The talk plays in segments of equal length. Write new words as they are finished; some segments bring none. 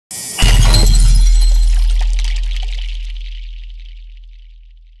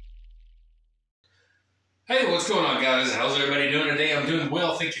going on, guys? How's everybody doing today? I'm doing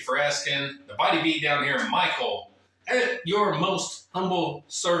well, thank you for asking. The Body Beat down here, Michael, at your most humble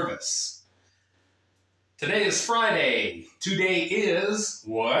service. Today is Friday. Today is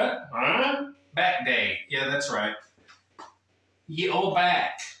what? Huh? Back day. Yeah, that's right. Ye old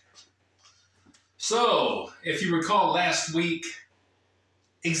back. So, if you recall last week,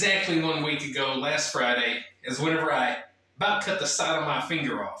 exactly 1 week ago, last Friday, is whenever I about cut the side of my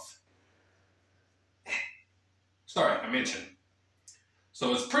finger off. Sorry, I mentioned.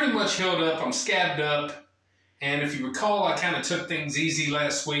 So it's pretty much healed up. I'm scabbed up. And if you recall, I kind of took things easy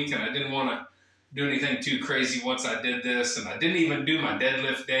last week, and I didn't want to do anything too crazy once I did this. And I didn't even do my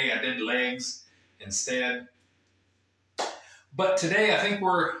deadlift day. I did legs instead. But today, I think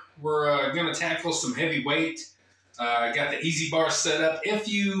we're going to tackle some heavy weight. I got the Easy Bar set up. If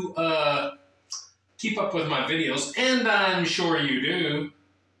you keep up with my videos, and I'm sure you do,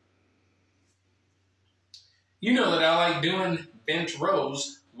 you know that I like doing bench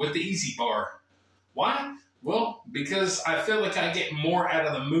rows with the Easy Bar. Why? Well, because I feel like I get more out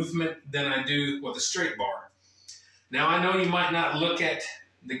of the movement than I do with a straight bar. Now, I know you might not look at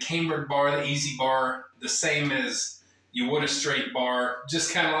the cambered bar, the Easy Bar, the same as you would a straight bar,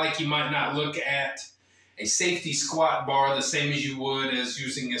 just kind of like you might not look at a safety squat bar the same as you would as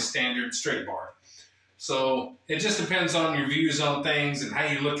using a standard straight bar. So it just depends on your views on things and how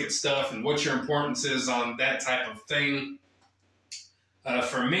you look at stuff and what your importance is on that type of thing.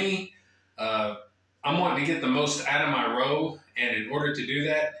 For me, I'm wanting to get the most out of my row, and in order to do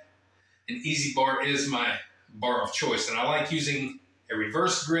that, an Easy Bar is my bar of choice. And I like using a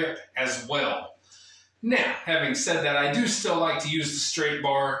reverse grip as well. Now, having said that, I do still like to use the straight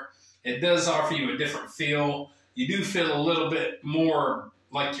bar. It does offer you a different feel. You do feel a little bit more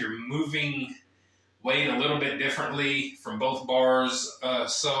like you're moving weight a little bit differently from both bars.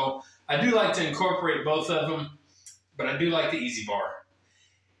 So I do like to incorporate both of them, but I do like the Easy Bar.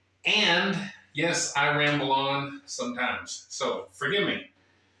 And yes, I ramble on sometimes, so forgive me.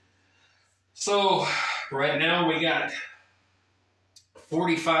 So right now we got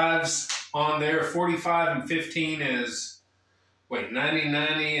 45s on there. 45 and 15 is, 90,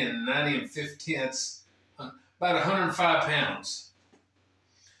 90, and 90 and 15, that's about 105 pounds.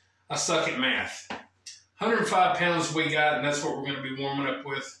 I suck at math. 105 pounds we got, and that's what we're going to be warming up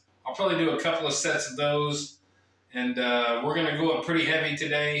with. I'll probably do a couple of sets of those, and we're going to go up pretty heavy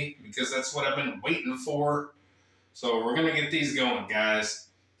today because that's what I've been waiting for. So we're going to get these going, guys.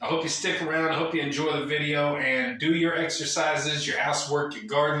 I hope you stick around. I hope you enjoy the video and do your exercises, your housework, your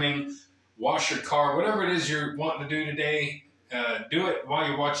gardening, wash your car, whatever it is you're wanting to do today. Do it while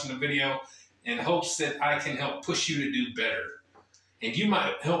you're watching the video in hopes that I can help push you to do better. And you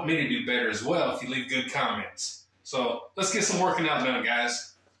might help me to do better as well if you leave good comments. So let's get some working out done, guys.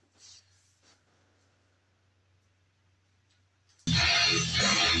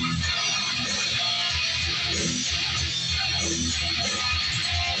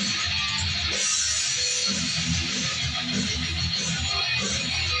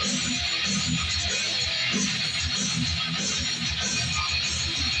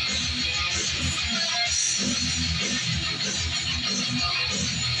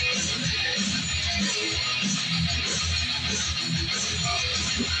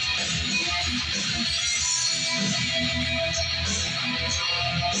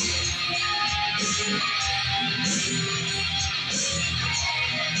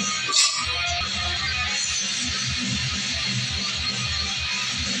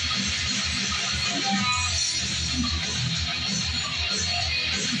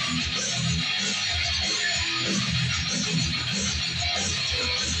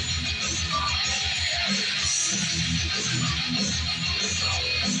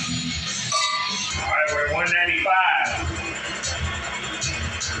 All right, we're at 195.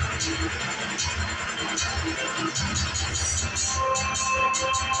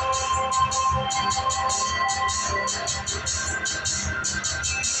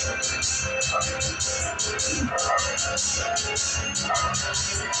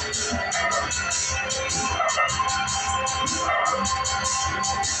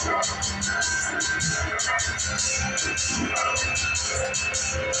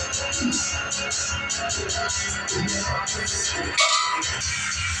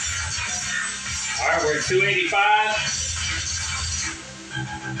 All right, we're at 285.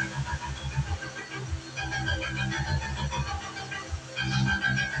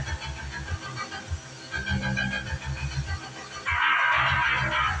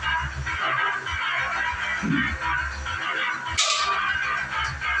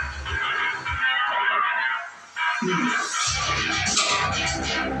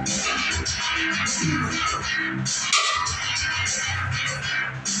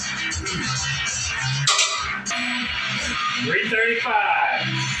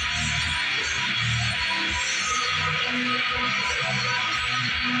 $335.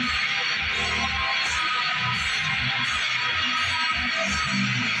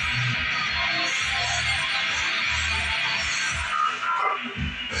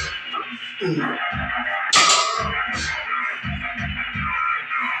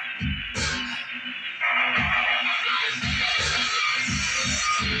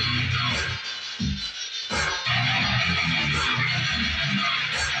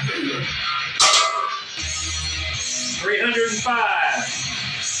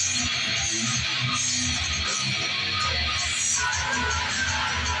 $305.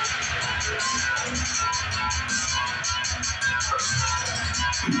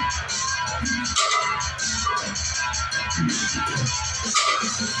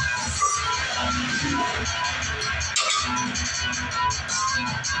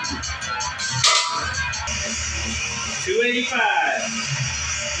 $285.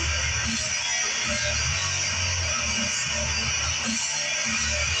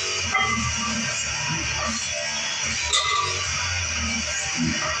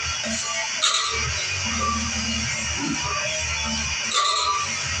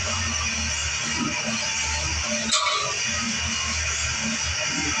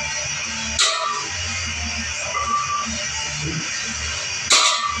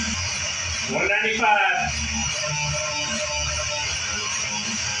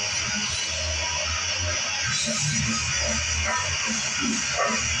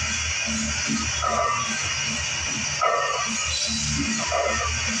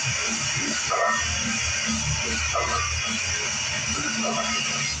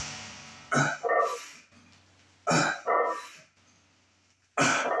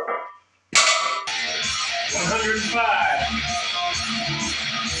 $195.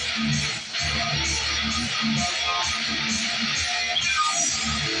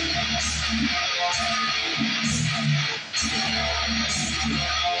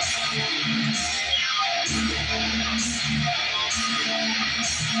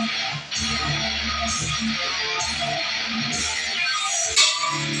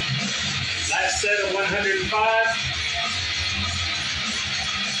 Last set of 105.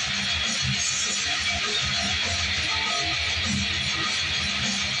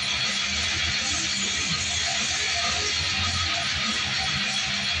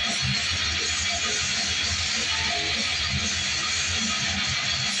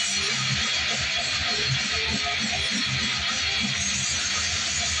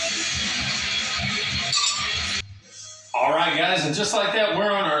 All right, guys, and just like that,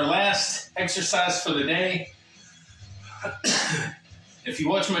 we're on our last exercise for the day. If you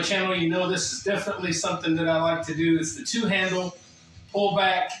watch my channel, you know this is definitely something that I like to do. It's the two-handle pull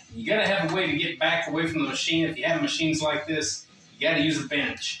back. You got to have a way to get back away from the machine. If you have machines like this, you got to use a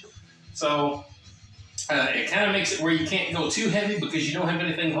bench. So it kind of makes it where you can't go too heavy because you don't have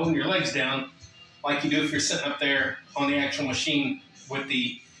anything holding your legs down like you do if you're sitting up there on the actual machine with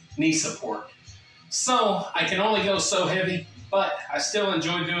the knee support. So I can only go so heavy, but I still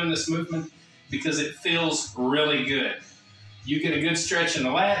enjoy doing this movement because it feels really good. You get a good stretch in the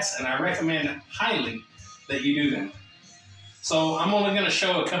lats, and I recommend highly that you do them. So I'm only going to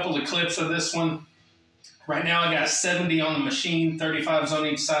show a couple of clips of this one. Right now I got 70 on the machine, 35s on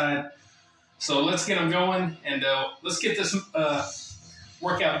each side. So let's get them going, and let's get this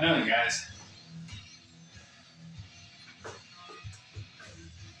workout done, guys.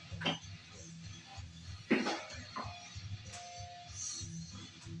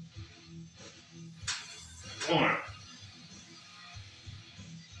 One,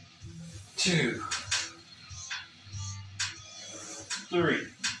 two, three,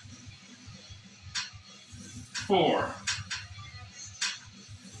 four,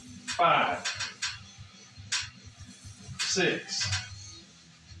 five, six,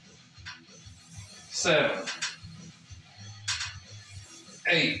 seven,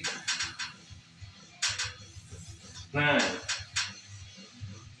 8, 9,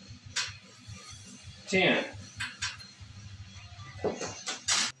 10.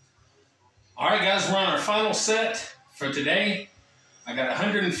 All right, guys, we're on our final set for today. I got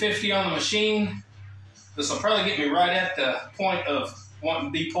 150 on the machine. This will probably get me right at the point of wanting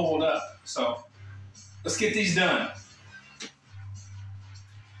to be pulled up. So let's get these done.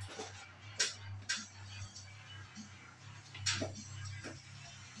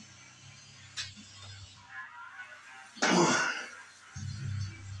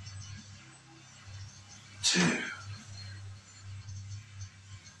 Two,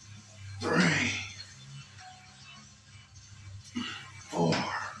 three,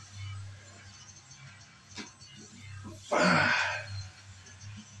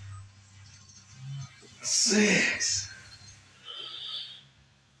 6,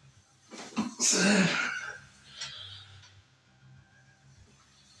 7,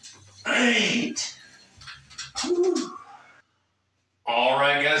 8. Whew. All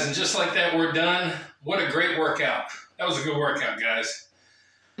right, guys, and just like that, we're done. What a great workout. That was a good workout, guys.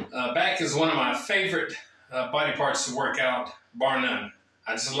 Back is one of my favorite body parts to work out, bar none.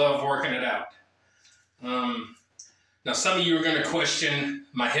 I just love working it out. Now, some of you are going to question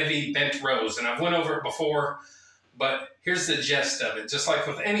my heavy bent rows, and I've went over it before, but here's the gist of it. Just like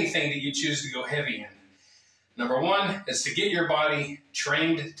with anything that you choose to go heavy in. Number one is to get your body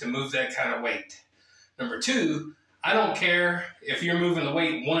trained to move that kind of weight. Number two, I don't care if you're moving the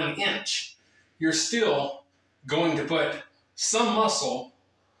weight 1 inch, you're still going to put some muscle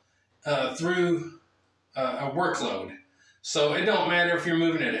through a workload. So it don't matter if you're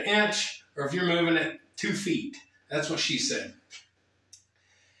moving it 1 inch or if you're moving it 2 feet. That's what she said.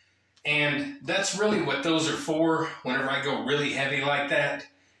 And that's really what those are for whenever I go really heavy like that.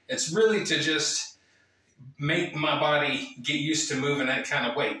 It's really to just make my body get used to moving that kind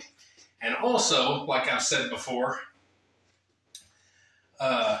of weight. And also, like I've said before,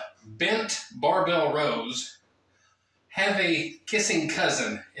 bent barbell rows have a kissing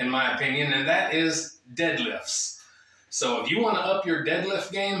cousin, in my opinion, and that is deadlifts. So if you want to up your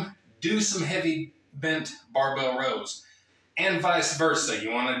deadlift game, do some heavy bent barbell rows. And vice versa.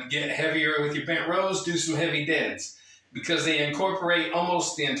 You want to get heavier with your bent rows, do some heavy deads, because they incorporate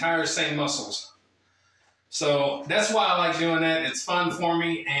almost the entire same muscles. So that's why I like doing that. It's fun for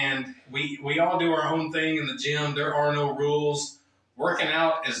me, and we all do our own thing in the gym. There are no rules. Working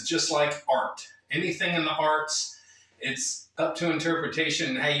out is just like art. Anything in the arts, it's up to interpretation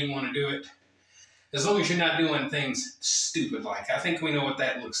and how you want to do it. As long as you're not doing things stupid like. I think we know what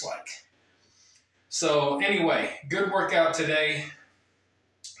that looks like. So anyway, good workout today.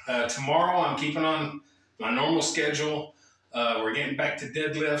 Tomorrow I'm keeping on my normal schedule. We're getting back to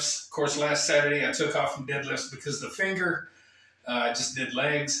deadlifts. Of course, last Saturday I took off from deadlifts because of the finger. I just did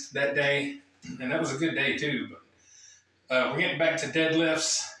legs that day, and that was a good day too. But we're getting back to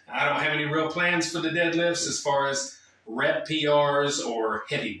deadlifts. I don't have any real plans for the deadlifts as far as rep PRs or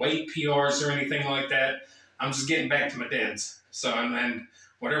heavy weight PRs or anything like that. I'm just getting back to my deads. So, and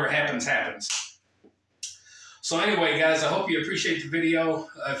whatever happens, happens. So anyway, guys, I hope you appreciate the video.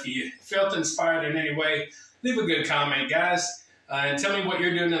 If you felt inspired in any way, leave a good comment, guys. And tell me what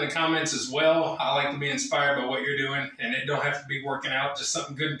you're doing in the comments as well. I like to be inspired by what you're doing, and it don't have to be working out, just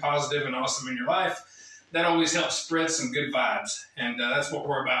something good and positive and awesome in your life. That always helps spread some good vibes, and that's what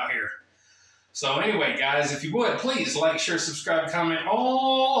we're about here. So anyway, guys, if you would, please like, share, subscribe, comment,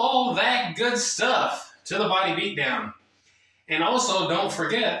 all that good stuff to the Body Beatdown. And also, don't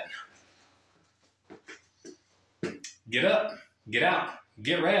forget, get up, get out,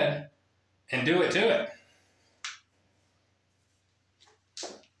 get red, and do it to it.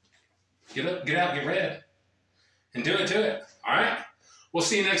 Get up, get out, get red, and do it to it. All right? We'll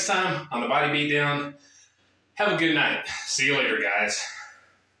see you next time on the Body Beatdown. Have a good night. See you later, guys.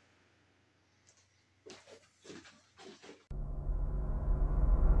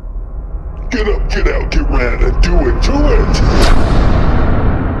 Get up, get out, get red, and do it to it!